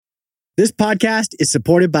This podcast is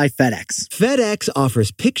supported by FedEx. FedEx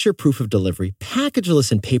offers picture proof of delivery,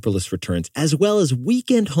 packageless and paperless returns, as well as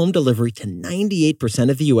weekend home delivery to 98%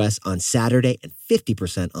 of the U.S. on Saturday and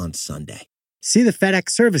 50% on Sunday. See the FedEx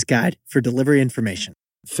service guide for delivery information.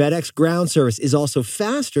 FedEx Ground service is also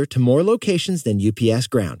faster to more locations than UPS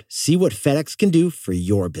Ground. See what FedEx can do for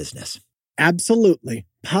your business. Absolutely.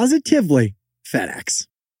 Positively FedEx.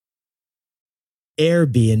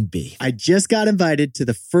 Airbnb. I just got invited to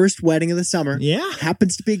the first wedding of the summer. Yeah?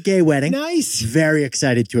 Happens to be a gay wedding. Nice. Very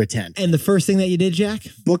excited to attend. And the first thing that you did, Jack?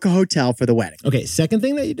 Book a hotel for the wedding. Okay, second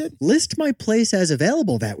thing that you did? List my place as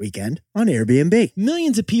available that weekend on Airbnb.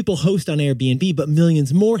 Millions of people host on Airbnb, but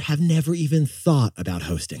millions more have never even thought about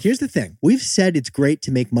hosting. Here's the thing. We've said it's great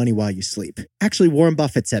to make money while you sleep. Actually, Warren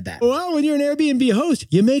Buffett said that. Well, when you're an Airbnb host,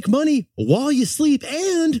 you make money while you sleep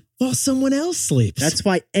and while someone else sleeps. That's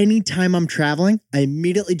why anytime I'm traveling, I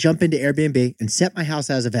immediately jump into Airbnb and set my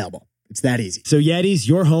house as available. It's that easy. So Yetis,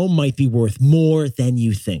 your home might be worth more than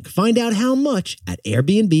you think. Find out how much at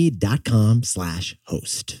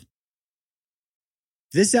airbnb.com/host.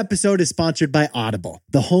 This episode is sponsored by Audible,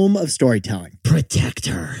 the home of storytelling. Protect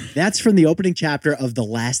her. That's from the opening chapter of The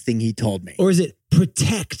Last Thing He Told Me. Or is it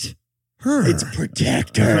protect her? It's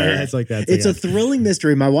Protect Her. Yeah, it's like that. It's a thrilling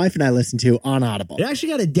mystery my wife and I listened to on Audible. It actually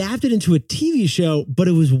got adapted into a TV show, but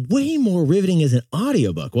it was way more riveting as an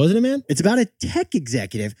audiobook, wasn't it, man? It's about a tech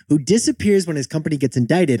executive who disappears when his company gets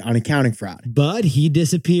indicted on accounting fraud. But he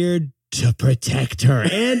disappeared to protect her.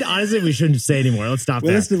 And honestly, we shouldn't say anymore. Let's stop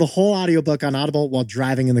We'll that. listen to the whole audiobook on Audible while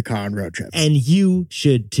driving in the car on road trips. And you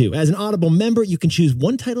should too. As an Audible member, you can choose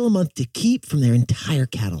one title a month to keep from their entire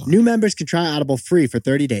catalog. New members can try Audible free for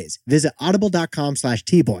 30 days. Visit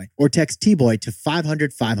audible.com/tboy or text T-Boy to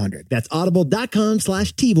 500-500. That's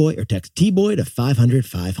audible.com/T-Boy or text T-Boy to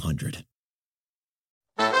 500-500.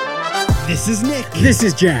 This is Nick. This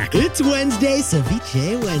is Jack. It's Wednesday,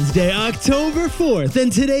 Ceviche Wednesday, October 4th.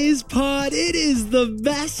 And today's pod, it is the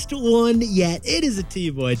best one yet. It is a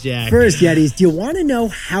T-Boy, Jack. First, Yetis, do you want to know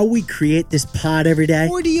how we create this pod every day?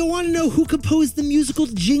 Or do you want to know who composed the musical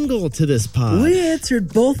jingle to this pod? We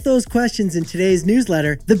answered both those questions in today's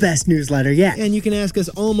newsletter, the best newsletter yet. And you can ask us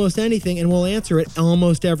almost anything, and we'll answer it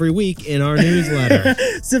almost every week in our newsletter.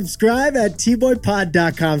 Subscribe at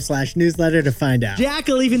tboypod.com/newsletter to find out. Jack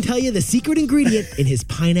will even tell you the secret ingredient in his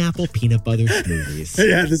pineapple peanut butter smoothies.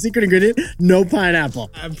 Yeah, the secret ingredient, no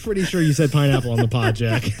pineapple. I'm pretty sure you said pineapple on the pod,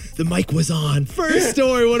 Jack. The mic was on. First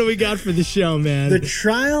story, what do we got for the show, man? The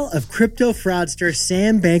trial of crypto fraudster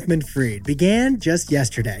Sam Bankman-Fried began just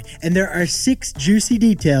yesterday, and there are 6 juicy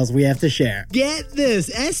details we have to share. Get this,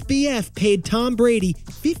 SBF paid Tom Brady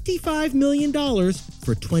 $55 million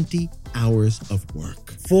for 20 hours of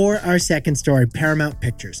work. For our second story, Paramount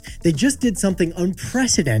Pictures. They just did something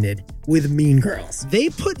unprecedented with Mean Girls. They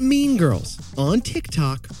put Mean Girls on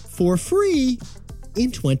TikTok for free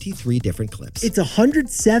in 23 different clips. It's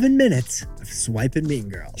 107 minutes of swiping Mean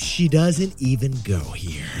Girls. She doesn't even go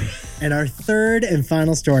here. And our third and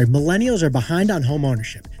final story, millennials are behind on home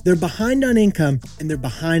ownership. They're behind on income, and they're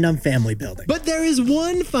behind on family building. But there is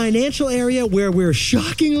one financial area where we're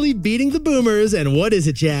shockingly beating the boomers, and what is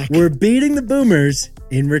it, Jack? We're beating the boomers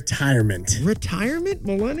in retirement. Retirement?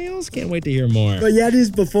 Millennials? Can't wait to hear more. But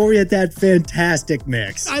Yetis, before we hit that fantastic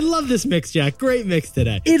mix. I love this mix, Jack. Great mix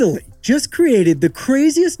today. Italy just created the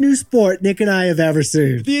craziest new sport Nick and I have ever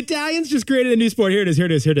seen. The Italians just created a new sport. Here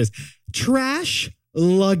it is. Trash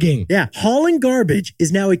lugging. Yeah, hauling garbage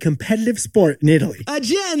is now a competitive sport in Italy.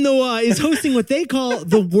 Genoa is hosting what they call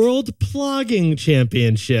the World Plogging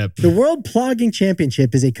Championship. The World Plogging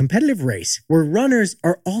Championship is a competitive race where runners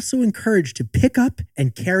are also encouraged to pick up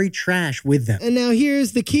and carry trash with them. And now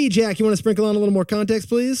here's the key, Jack. You want to sprinkle on a little more context,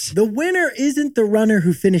 please? The winner isn't the runner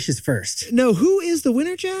who finishes first. No, who is the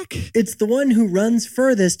winner, Jack? It's the one who runs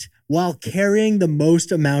furthest while carrying the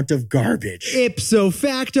most amount of garbage. Ipso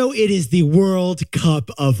facto, it is the World Cup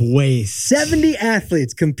of Waste. 70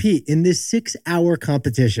 athletes compete in this 6-hour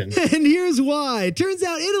competition. And here's why. Turns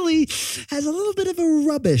out Italy has a little bit of a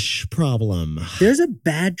rubbish problem. There's a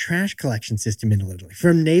bad trash collection system in Italy,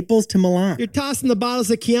 from Naples to Milan. You're tossing the bottles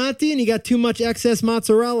of Chianti and you got too much excess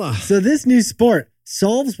mozzarella. So this new sport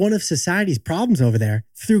solves one of society's problems over there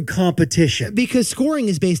through competition. Because scoring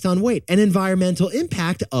is based on weight and environmental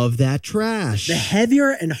impact of that trash. The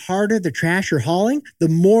heavier and harder the trash you're hauling, the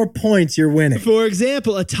more points you're winning. For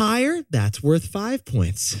example, a tire, that's worth 5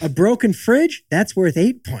 points. A broken fridge, that's worth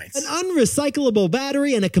 8 points. An unrecyclable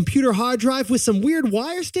battery and a computer hard drive with some weird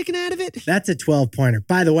wire sticking out of it? That's a 12-pointer.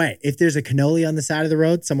 By the way, if there's a cannoli on the side of the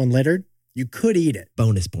road someone littered, You could eat it.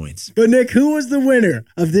 Bonus points. But Nick, who was the winner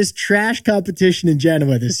of this trash competition in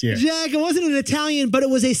Genoa this year? Jack, it wasn't an Italian, but it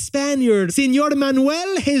was a Spaniard. Senor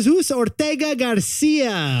Manuel Jesus Ortega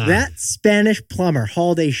Garcia. That Spanish plumber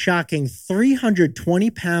hauled a shocking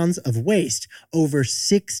 320 pounds of waste over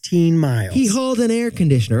 16 miles. He hauled an air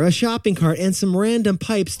conditioner, a shopping cart, and some random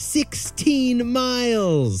pipes 16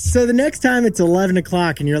 miles. So the next time it's 11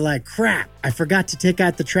 o'clock and you're like, crap, I forgot to take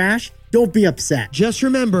out the trash, don't be upset. Just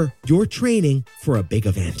remember, you're training for a big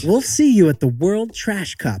event. We'll see you at the World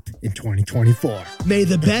Trash Cup in 2024. May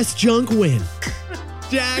the best junk win.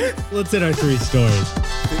 Jack, let's hit our 3 stories.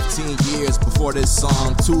 15 years before this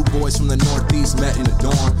song, 2 boys from the Northeast met in a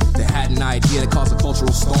dorm. They had an idea that caused a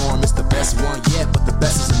cultural storm. It's the best one yet, but the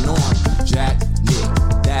best is the norm. Jack,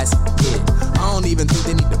 Nick, that's it. I don't even think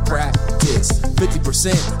they need to practice.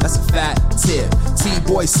 50%, that's a fat tip.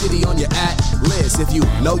 T-Boy City on your at-list. If you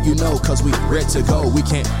know, you know, cause we ready to go. We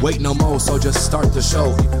can't wait no more, so just start the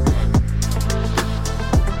show.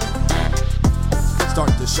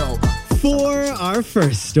 Start the show. For our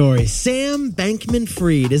first story, Sam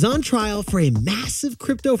Bankman-Fried is on trial for a massive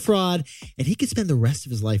crypto fraud, and he could spend the rest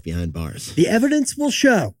of his life behind bars. The evidence will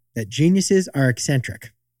show that geniuses are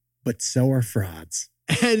eccentric, but so are frauds.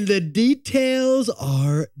 And the details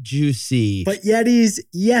are juicy. But Yetis,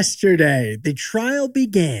 yesterday, the trial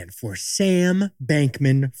began for Sam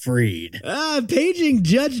Bankman-Fried. Paging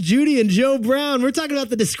Judge Judy and Joe Brown. We're talking about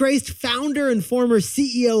the disgraced founder and former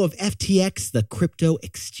CEO of FTX, the crypto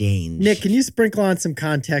exchange. Nick, can you sprinkle on some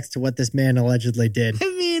context to what this man allegedly did? I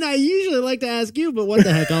mean, I usually like to ask you, but what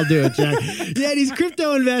the heck, I'll do it, Jack. Yeah, these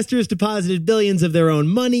crypto investors deposited billions of their own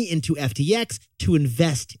money into FTX to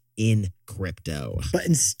invest in crypto. But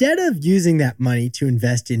instead of using that money to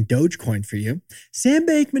invest in Dogecoin for you, Sam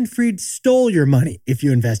Bankman-Fried stole your money if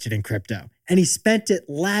you invested in crypto, and he spent it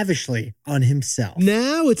lavishly on himself.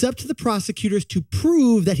 Now it's up to the prosecutors to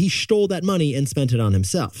prove that he stole that money and spent it on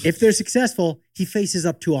himself. If they're successful, he faces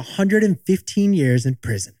up to 115 years in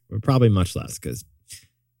prison. Or probably much less, because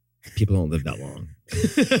people don't live that long.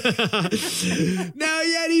 Now,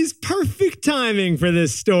 Yeti's perfect timing for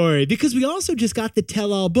this story, because we also just got the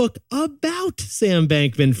tell-all book about Sam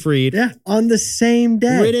Bankman-Fried. Yeah, on the same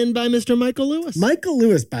day. Written by Mr. Michael Lewis. Michael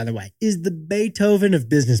Lewis, by the way, is the Beethoven of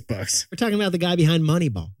business books. We're talking about the guy behind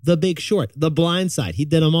Moneyball, The Big Short, The Blind Side. He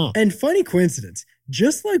did them all. And funny coincidence,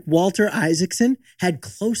 just like Walter Isaacson had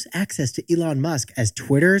close access to Elon Musk as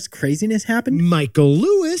Twitter's craziness happened, Michael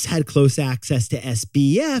Lewis had close access to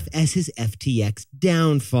SBF as his FTX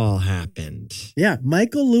downfall happened. Yeah,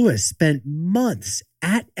 Michael Lewis spent months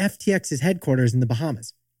at FTX's headquarters in the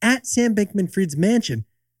Bahamas, at Sam Bankman-Fried's mansion,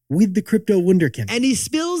 with the crypto wunderkind. And he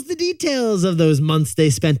spills the details of those months they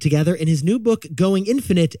spent together in his new book, Going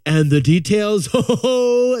Infinite. And the details,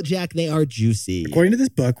 oh, Jack, they are juicy. According to this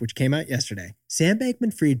book, which came out yesterday, Sam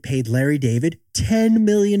Bankman-Fried paid Larry David $10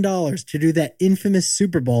 million to do that infamous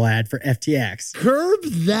Super Bowl ad for FTX. Curb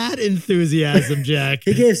that enthusiasm, Jack.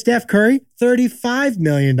 He gave Steph Curry $35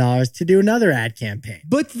 million to do another ad campaign.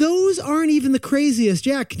 But those aren't even the craziest.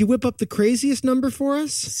 Jack, can you whip up the craziest number for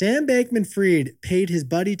us? Sam Bankman-Fried paid his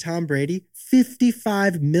buddy Tom Brady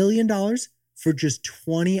 $55 million for just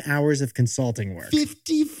 20 hours of consulting work.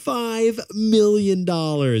 $55 million.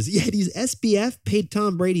 Yet his SBF paid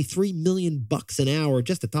Tom Brady $3 million an hour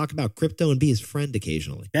just to talk about crypto and be his friend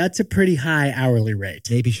occasionally. That's a pretty high hourly rate.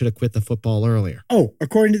 Maybe he should have quit the football earlier. Oh,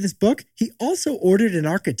 according to this book, he also ordered an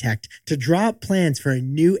architect to draw up plans for a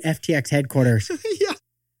new FTX headquarters. Yeah.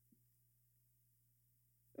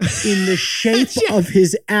 In the shape of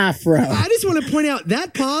his afro. I just want to point out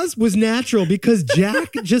that pause was natural because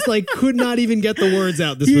Jack just could not even get the words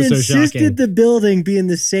out. This was so shocking. He insisted the building be in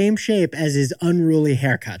the same shape as his unruly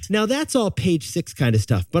haircut. Now that's all page 6 kind of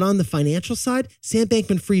stuff. But on the financial side, Sam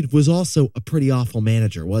Bankman-Fried was also a pretty awful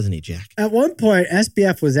manager, wasn't he, Jack? At one point,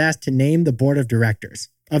 SBF was asked to name the board of directors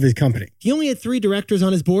of his company. He only had 3 directors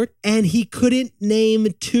on his board, and he couldn't name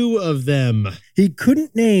 2 of them. He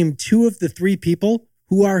couldn't name 2 of the 3 people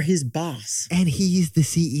who are his boss. And he's the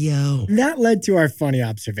CEO. And that led to our funny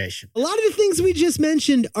observation. A lot of the things we just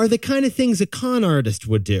mentioned are the kind of things a con artist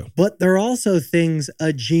would do. But they're also things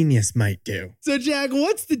a genius might do. So, Jack,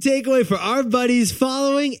 what's the takeaway for our buddies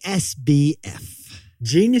following SBF?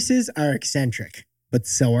 Geniuses are eccentric, but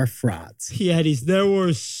so are frauds. Yetis, there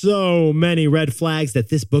were so many red flags that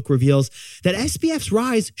this book reveals that SBF's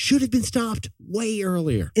rise should have been stopped way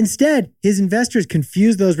earlier. Instead, his investors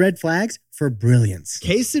confused those red flags for brilliance.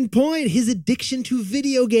 Case in point, his addiction to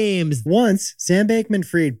video games. Once, Sam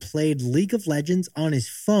Bankman-Fried played League of Legends on his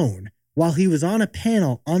phone while he was on a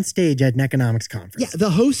panel on stage at an economics conference. Yeah,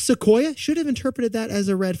 the host Sequoia should have interpreted that as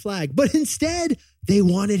a red flag, but instead they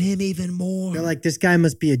wanted him even more. They're like, this guy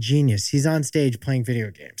must be a genius. He's on stage playing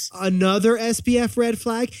video games. Another SBF red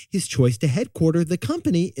flag, his choice to headquarter the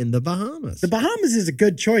company in the Bahamas. The Bahamas is a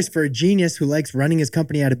good choice for a genius who likes running his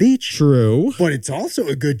company at a beach. True. But it's also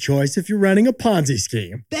a good choice if you're running a Ponzi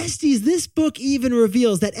scheme. Besties, this book even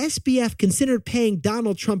reveals that SBF considered paying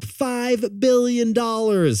Donald Trump $5 billion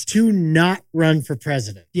to not run for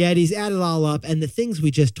president. Yet he's added it all up, and the things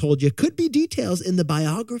we just told you could be details in the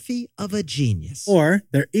biography of a genius. Or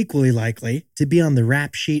they're equally likely to be on the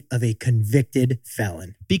rap sheet of a convicted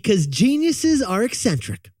felon. Because geniuses are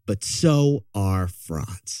eccentric, but so are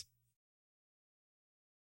frauds.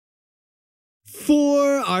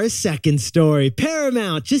 For our second story,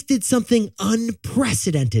 Paramount just did something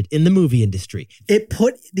unprecedented in the movie industry. It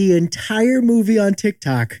put the entire movie on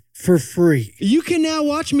TikTok for free. You can now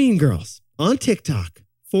watch Mean Girls on TikTok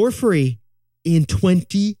for free in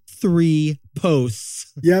 23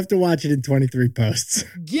 posts. You have to watch it in 23 posts.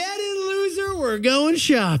 Get in, loser. We're going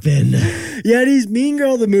shopping. Yetis, Mean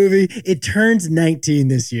Girl, the movie, it turns 19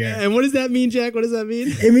 this year. And what does that mean, Jack? What does that mean?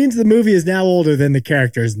 It means the movie is now older than the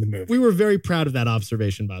characters in the movie. We were very proud of that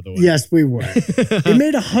observation, by the way. Yes, we were. It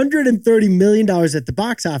made $130 million at the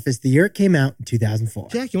box office the year it came out in 2004.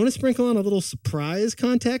 Jack, you want to sprinkle on a little surprise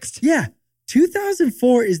context? Yeah.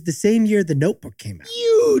 2004 is the same year The Notebook came out.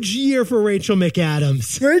 Huge year for Rachel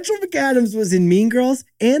McAdams. Rachel McAdams was in Mean Girls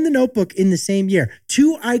and The Notebook in the same year.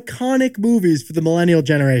 Two iconic movies for the millennial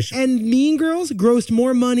generation. And Mean Girls grossed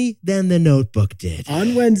more money than The Notebook did.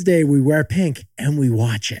 On Wednesday, we wear pink and we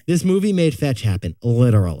watch it. This movie made fetch happen,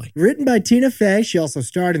 literally. Written by Tina Fey, she also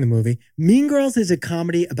starred in the movie. Mean Girls is a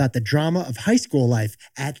comedy about the drama of high school life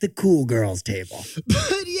at the cool girls table.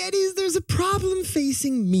 But Yetis, there's a problem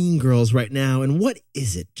facing Mean Girls right now. And what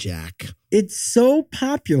is it, Jack? It's so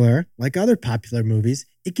popular, like other popular movies,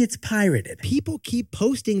 it gets pirated. People keep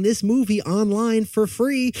posting this movie online for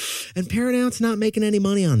free, and Paramount's not making any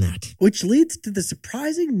money on that. Which leads to the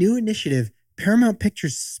surprising new initiative Paramount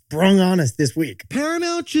Pictures sprung on us this week.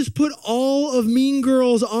 Paramount just put all of Mean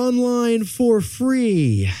Girls online for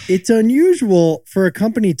free. It's unusual for a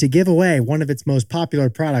company to give away one of its most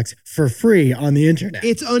popular products for free on the internet.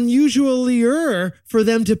 It's unusualier for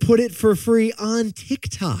them to put it for free on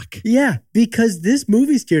TikTok. Yeah, because this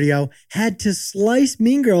movie studio had to slice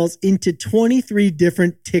Mean Girls into 23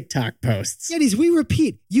 different TikTok posts. Yetis, we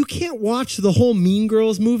repeat, you can't watch the whole Mean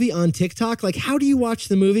Girls movie on TikTok. Like, how do you watch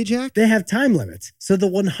the movie, Jack? They have time limits, so the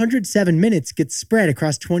 107 minutes gets spread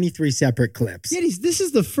across 23 separate clips. Yetis, this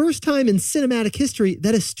is the first time in cinematic history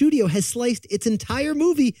that a studio has sliced its entire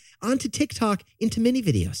movie onto TikTok into mini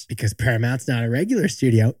videos. Because Paramount's not a regular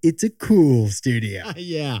studio, it's a cool studio.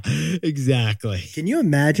 Yeah, exactly. Can you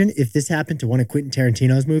imagine if this happened to one of Quentin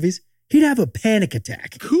Tarantino's movies? He'd have a panic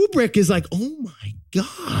attack. Kubrick is like, oh my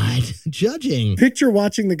God, judging. Picture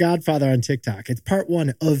watching The Godfather on TikTok. It's part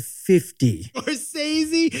 1 of 50.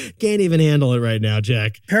 Scorsese can't even handle it right now,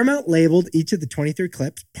 Jack. Paramount labeled each of the 23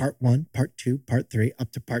 clips, part 1, part 2, part 3,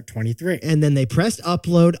 up to part 23. And then they pressed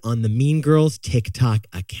upload on the Mean Girls TikTok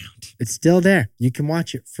account. It's still there. You can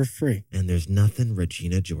watch it for free. And there's nothing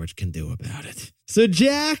Regina George can do about it. So,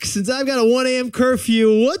 Jack, since I've got a 1 a.m.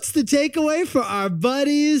 curfew, what's the takeaway for our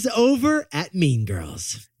buddies over at Mean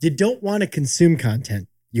Girls? You don't want to consume content.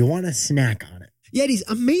 You want to snack on it. Yetis,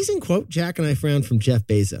 amazing quote Jack and I found from Jeff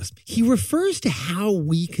Bezos. He refers to how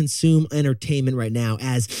we consume entertainment right now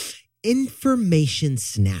as information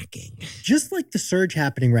snacking. Just like the surge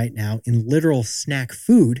happening right now in literal snack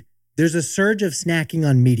food, there's a surge of snacking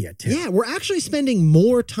on media, too. Yeah, we're actually spending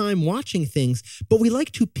more time watching things, but we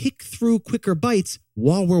like to pick through quicker bites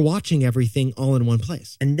while we're watching everything all in one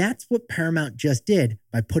place. And that's what Paramount just did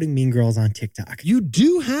by putting Mean Girls on TikTok. You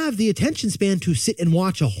do have the attention span to sit and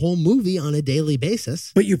watch a whole movie on a daily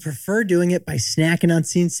basis. But you prefer doing it by snacking on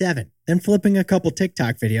scene 7, then flipping a couple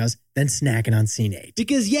TikTok videos, then snacking on scene 8.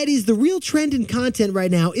 Because Yetis, the real trend in content right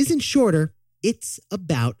now isn't shorter, it's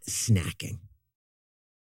about snacking.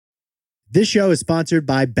 This show is sponsored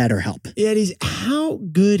by BetterHelp. Yetis, how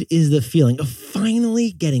good is the feeling of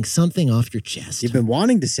finally getting something off your chest? You've been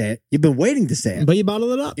wanting to say it. You've been waiting to say it. But you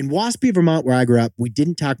bottle it up. In Waspy, Vermont, where I grew up, we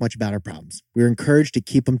didn't talk much about our problems. We were encouraged to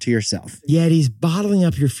keep them to yourself. Yetis, bottling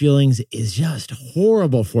up your feelings is just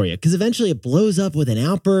horrible for you because eventually it blows up with an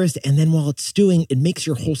outburst, and then while it's stewing, it makes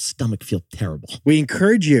your whole stomach feel terrible. We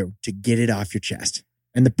encourage you to get it off your chest.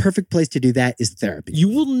 And the perfect place to do that is therapy. You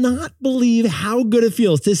will not believe how good it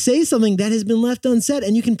feels to say something that has been left unsaid,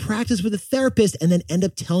 and you can practice with a therapist and then end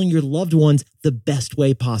up telling your loved ones the best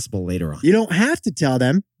way possible later on. You don't have to tell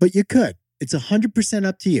them, but you could. It's 100%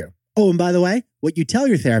 up to you. Oh, and by the way, what you tell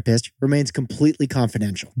your therapist remains completely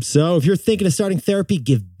confidential. So if you're thinking of starting therapy,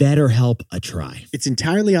 give BetterHelp a try. It's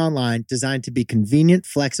entirely online, designed to be convenient,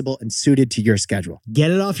 flexible, and suited to your schedule. Get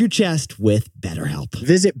it off your chest with BetterHelp.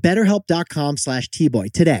 Visit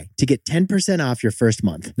betterhelp.com/tboy today to get 10% off your first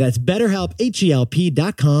month. That's BetterHelp,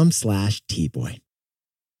 HELP.com/tboy.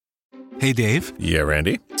 Hey, Dave. Yeah,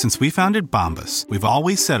 Randy? Since we founded Bombas, we've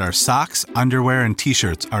always said our socks, underwear, and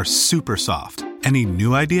T-shirts are super soft. Any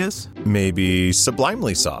new ideas? Maybe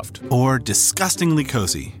sublimely soft. Or disgustingly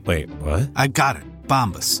cozy. Wait, what? I got it.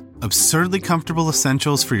 Bombas. Absurdly comfortable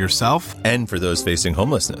essentials for yourself and for those facing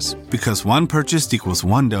homelessness. Because one purchased equals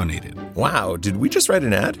one donated. Wow, did we just write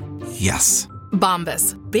an ad? Yes.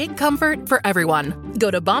 Bombas. Big comfort for everyone.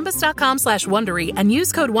 Go to bombas.com/Wondery and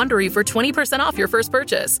use code Wondery for 20% off your first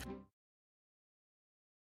purchase.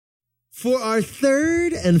 For our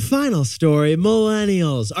third and final story,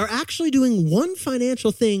 millennials are actually doing one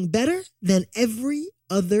financial thing better than every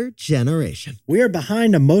other generation. We are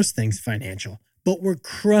behind on most things financial, but we're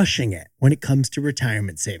crushing it when it comes to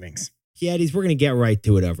retirement savings. Yetis, we're going to get right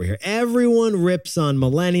to it over here. Everyone rips on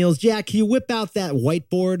millennials. Jack, can you whip out that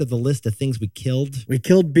whiteboard of the list of things we killed? We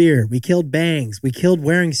killed beer. We killed bangs. We killed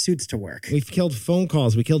wearing suits to work. We've killed phone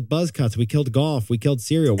calls. We killed buzz cuts. We killed golf. We killed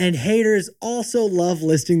cereal. And haters also love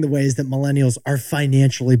listing the ways that millennials are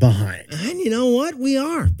financially behind. And you know what? We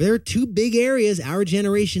are. There are two big areas our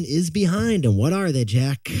generation is behind. And what are they,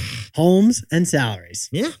 Jack? Homes and salaries.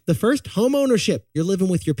 Yeah. The first, home ownership. You're living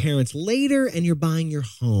with your parents later and you're buying your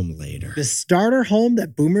home later. The starter home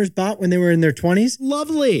that boomers bought when they were in their 20s?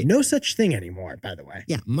 Lovely. No such thing anymore, by the way.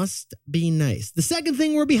 Yeah, must be nice. The second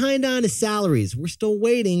thing we're behind on is salaries. We're still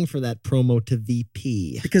waiting for that promo to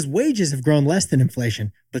VP. Because wages have grown less than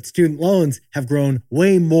inflation, but student loans have grown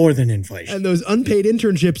way more than inflation. And those unpaid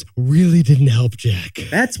internships really didn't help, Jack.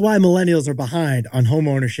 That's why millennials are behind on home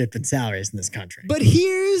ownership and salaries in this country. But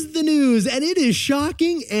here's the news, and it is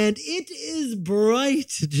shocking, and it is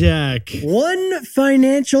bright, Jack. One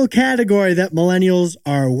financial category that millennials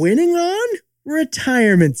are winning on?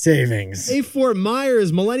 Retirement savings. A Fort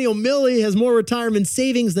Myers millennial Millie has more retirement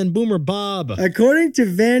savings than Boomer Bob. According to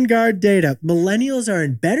Vanguard data, millennials are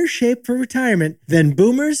in better shape for retirement than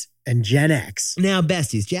boomers and Gen X. Now,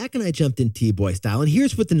 besties, Jack and I jumped in T-Boy style, and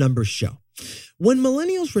here's what the numbers show. When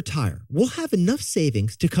millennials retire, we'll have enough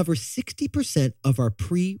savings to cover 60% of our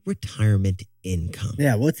pre-retirement income.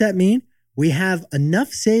 Yeah, what's that mean? We have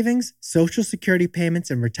enough savings, Social Security payments,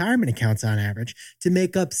 and retirement accounts on average to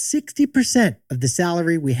make up 60% of the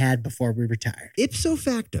salary we had before we retired. Ipso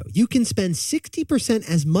facto, you can spend 60%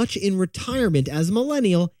 as much in retirement as a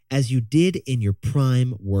millennial as you did in your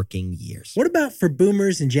prime working years. What about for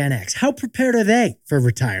boomers and Gen X? How prepared are they for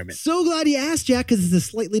retirement? So glad you asked, Jack, because it's a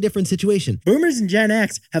slightly different situation. Boomers and Gen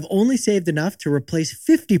X have only saved enough to replace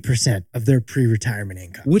 50% of their pre-retirement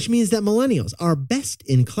income. Which means that millennials are best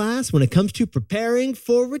in class when it comes to preparing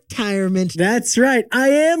for retirement. That's right. I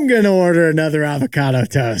am going to order another avocado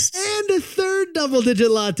toast. And a third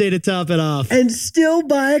double-digit latte to top it off. And still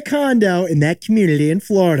buy a condo in that community in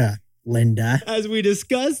Florida. Linda. As we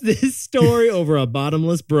discuss this story over a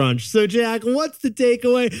bottomless brunch. So, Jack, what's the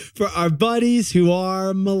takeaway for our buddies who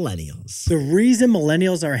are millennials? The reason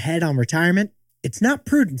millennials are ahead on retirement, it's not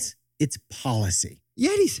prudence, it's policy.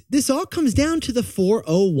 Yetis, this all comes down to the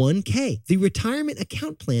 401k, the retirement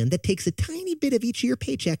account plan that takes a tiny bit of each of your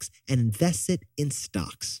paychecks and invests it in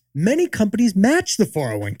stocks. Many companies match the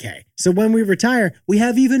 401k. So when we retire, we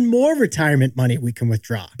have even more retirement money we can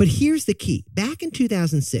withdraw. But here's the key. Back in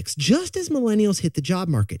 2006, just as millennials hit the job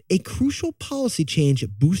market, a crucial policy change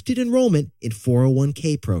boosted enrollment in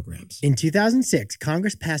 401k programs. In 2006,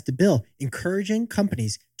 Congress passed a bill encouraging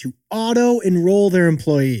companies to auto-enroll their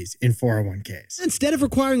employees in 401ks. Instead of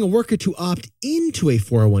requiring a worker to opt into a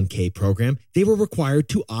 401k program, they were required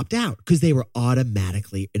to opt out because they were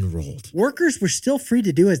automatically enrolled. Workers were still free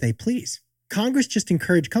to do as they please. Congress just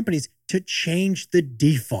encouraged companies to change the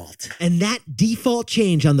default. And that default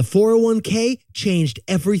change on the 401k changed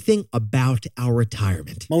everything about our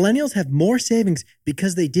retirement. Millennials have more savings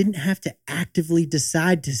because they didn't have to actively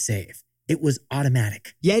decide to save. It was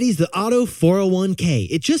automatic. Yeti's the auto 401k.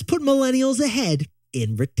 It just put millennials ahead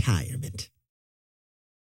in retirement.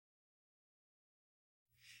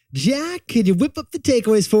 Jack, could you whip up the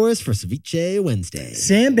takeaways for us for Ceviche Wednesday?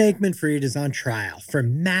 Sam Bankman-Fried is on trial for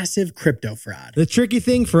massive crypto fraud. The tricky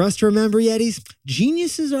thing for us to remember, Yetis,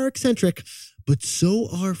 geniuses are eccentric, but so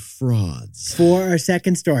are frauds. For our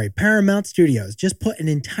second story, Paramount Studios just put an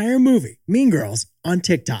entire movie, Mean Girls, on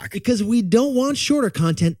TikTok. Because we don't want shorter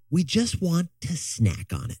content, we just want to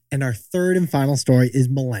snack on it. And our third and final story is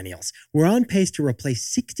Millennials. We're on pace to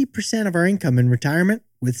replace 60% of our income in retirement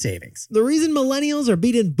with savings. The reason millennials are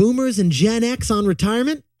beating boomers and Gen X on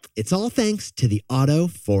retirement? It's all thanks to the Auto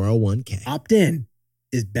 401k. Opt-in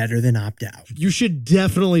is better than opt-out. You should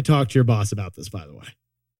definitely talk to your boss about this, by the way.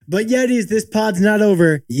 But Yetis, this pod's not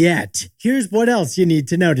over yet. Here's what else you need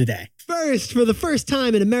to know today. First, for the first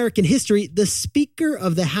time in American history, the Speaker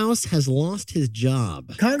of the House has lost his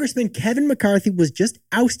job. Congressman Kevin McCarthy was just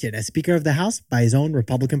ousted as Speaker of the House by his own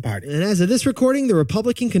Republican Party. And as of this recording, the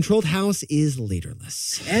Republican-controlled House is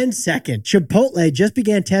leaderless. And second, Chipotle just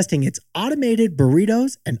began testing its automated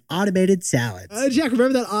burritos and automated salads. Jack,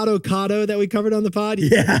 remember that avocado that we covered on the pod?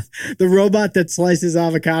 Yeah, the robot that slices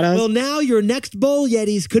avocados. Well, now your next bowl,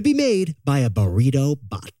 Yetis, could be made by a burrito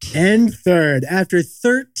bot. And third, after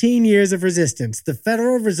 13 years of resistance, the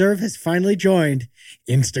Federal Reserve has finally joined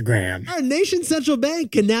Instagram. Our nation's central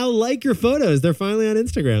bank can now like your photos. They're finally on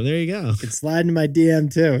Instagram. There you go. It's sliding to my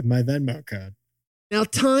DM too with my Venmo code. Now,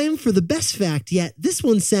 time for the best fact yet. This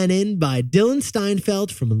one's sent in by Dylan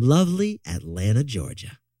Steinfeld from lovely Atlanta,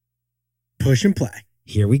 Georgia. Push and play.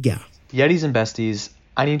 Here we go. Yetis and besties,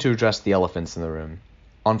 I need to address the elephants in the room.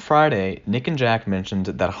 On Friday, Nick and Jack mentioned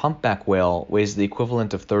that a humpback whale weighs the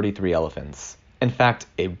equivalent of 33 elephants. In fact,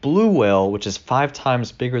 a blue whale, which is 5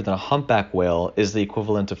 times bigger than a humpback whale, is the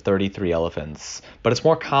equivalent of 33 elephants. But it's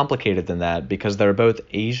more complicated than that because they're both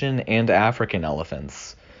Asian and African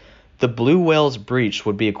elephants. The blue whale's breech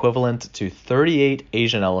would be equivalent to 38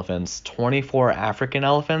 Asian elephants, 24 African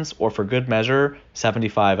elephants, or for good measure,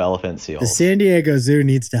 75 elephant seals. The San Diego Zoo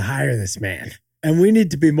needs to hire this man. And we need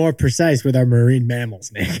to be more precise with our marine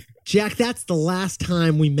mammals, Nick. Jack, that's the last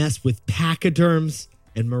time we mess with pachyderms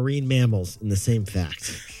and marine mammals in the same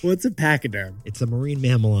fact. What's a pachyderm? It's a marine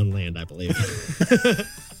mammal on land, I believe.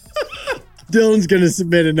 Dylan's going to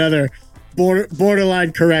submit another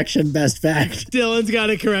borderline correction best fact. Dylan's got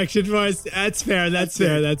a correction for us. That's fair.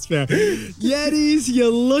 Yetis, you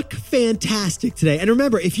look fantastic today. And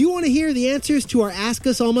remember, if you want to hear the answers to our Ask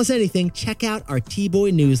Us Almost Anything, check out our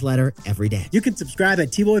T-Boy newsletter every day. You can subscribe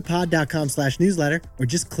at tboypod.com/newsletter or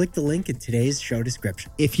just click the link in today's show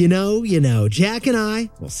description. If you know, you know. Jack and I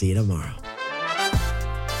will see you tomorrow.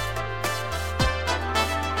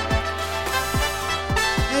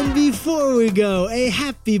 And before we go, a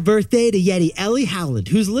happy birthday to Yeti Ellie Howland,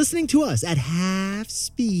 who's listening to us at half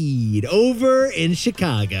speed over in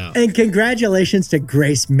Chicago. And congratulations to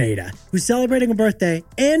Grace Maida, who's celebrating a birthday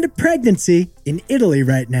and a pregnancy in Italy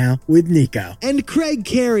right now with Nico. And Craig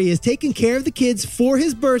Carey is taking care of the kids for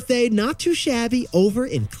his birthday, not too shabby, over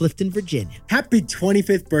in Clifton, Virginia. Happy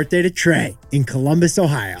 25th birthday to Trey in Columbus,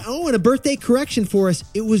 Ohio. Oh, and a birthday correction for us.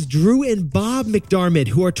 It was Drew and Bob McDermott,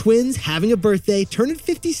 who are twins, having a birthday, turning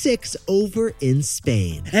 56 over in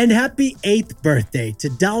Spain. And happy 8th birthday to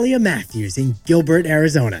Dahlia Matthews in Gilbert,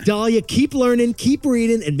 Arizona. Dahlia, keep learning, keep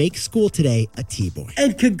reading, and make school today a T-boy.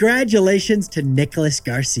 And congratulations to Nicholas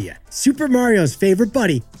Garcia, Super Mario's favorite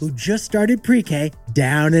buddy, who just started pre-K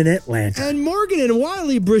down in Atlanta. And Morgan and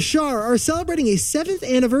Wiley Brashar are celebrating a 7th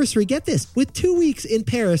anniversary, get this, with 2 weeks in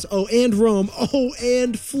Paris, and Rome,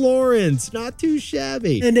 and Florence. Not too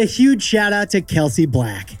shabby. And a huge shout out to Kelsey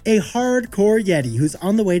Black, a hardcore Yeti who's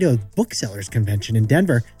on the way to a booksellers convention in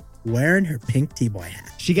Denver, wearing her pink T-boy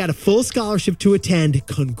hat. She got a full scholarship to attend.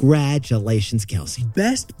 Congratulations, Kelsey.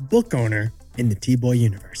 Best book owner in the T-boy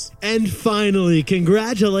universe. And finally,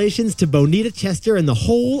 congratulations to Bonita Chester and the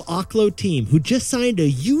whole Oklo team, who just signed a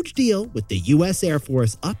huge deal with the U.S. Air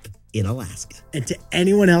Force up in Alaska. And to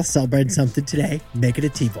anyone else celebrating something today, make it a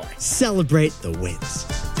T-boy. Celebrate the wins.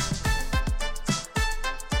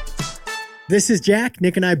 This is Jack.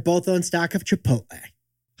 Nick and I both own stock of Chipotle.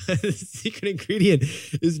 The secret ingredient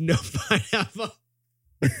is no pineapple.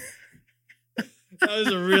 That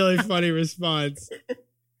was a really funny response.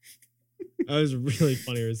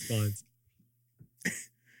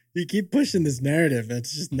 You keep pushing this narrative.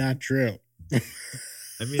 That's just not true.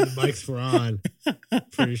 I mean, the mics were on.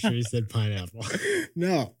 Pretty sure you said pineapple.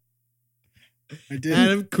 No, I didn't.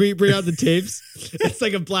 Adam, can we bring out the tapes? It's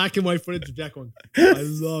like a black and white footage of Jack going, I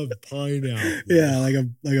love pineapple. Yeah, like a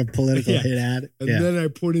political hit ad. And then I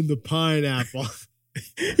put in the pineapple.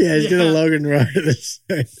 Yeah, he's doing a Logan Roy.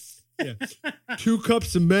 Yeah. 2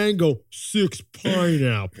 cups of mango, 6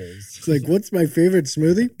 pineapples. It's like, what's my favorite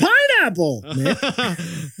smoothie? Pineapple!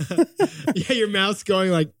 Yeah, your mouth's going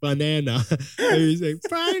like banana. And you say,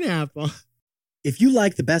 pineapple. If you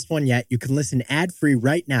like The Best One Yet, you can listen ad-free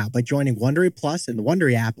right now by joining Wondery Plus in the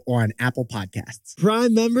Wondery app or on Apple Podcasts.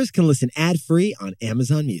 Prime members can listen ad-free on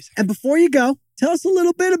Amazon Music. And before you go, tell us a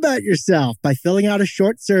little bit about yourself by filling out a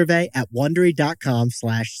short survey at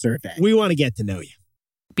Wondery.com/survey. We want to get to know you.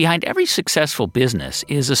 Behind every successful business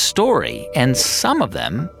is a story, and some of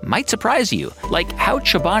them might surprise you, like how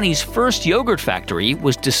Chobani's first yogurt factory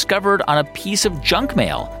was discovered on a piece of junk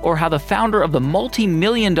mail, or how the founder of the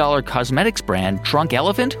multi-million-dollar cosmetics brand Drunk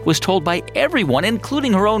Elephant was told by everyone,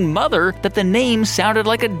 including her own mother, that the name sounded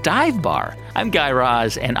like a dive bar. I'm Guy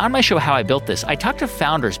Raz, and on my show How I Built This, I talk to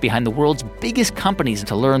founders behind the world's biggest companies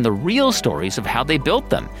to learn the real stories of how they built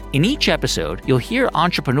them. In each episode, you'll hear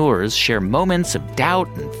entrepreneurs share moments of doubt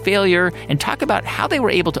and failure and talk about how they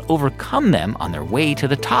were able to overcome them on their way to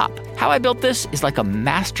the top. How I Built This is like a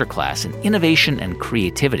masterclass in innovation and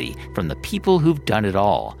creativity from the people who've done it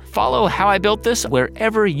all. Follow How I Built This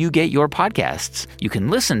wherever you get your podcasts. You can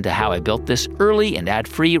listen to How I Built This early and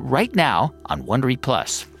ad-free right now on Wondery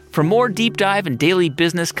Plus. For more deep dive and daily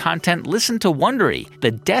business content, listen to Wondery,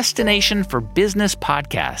 the destination for business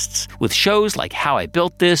podcasts. With shows like How I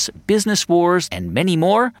Built This, Business Wars, and many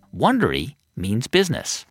more, Wondery means business.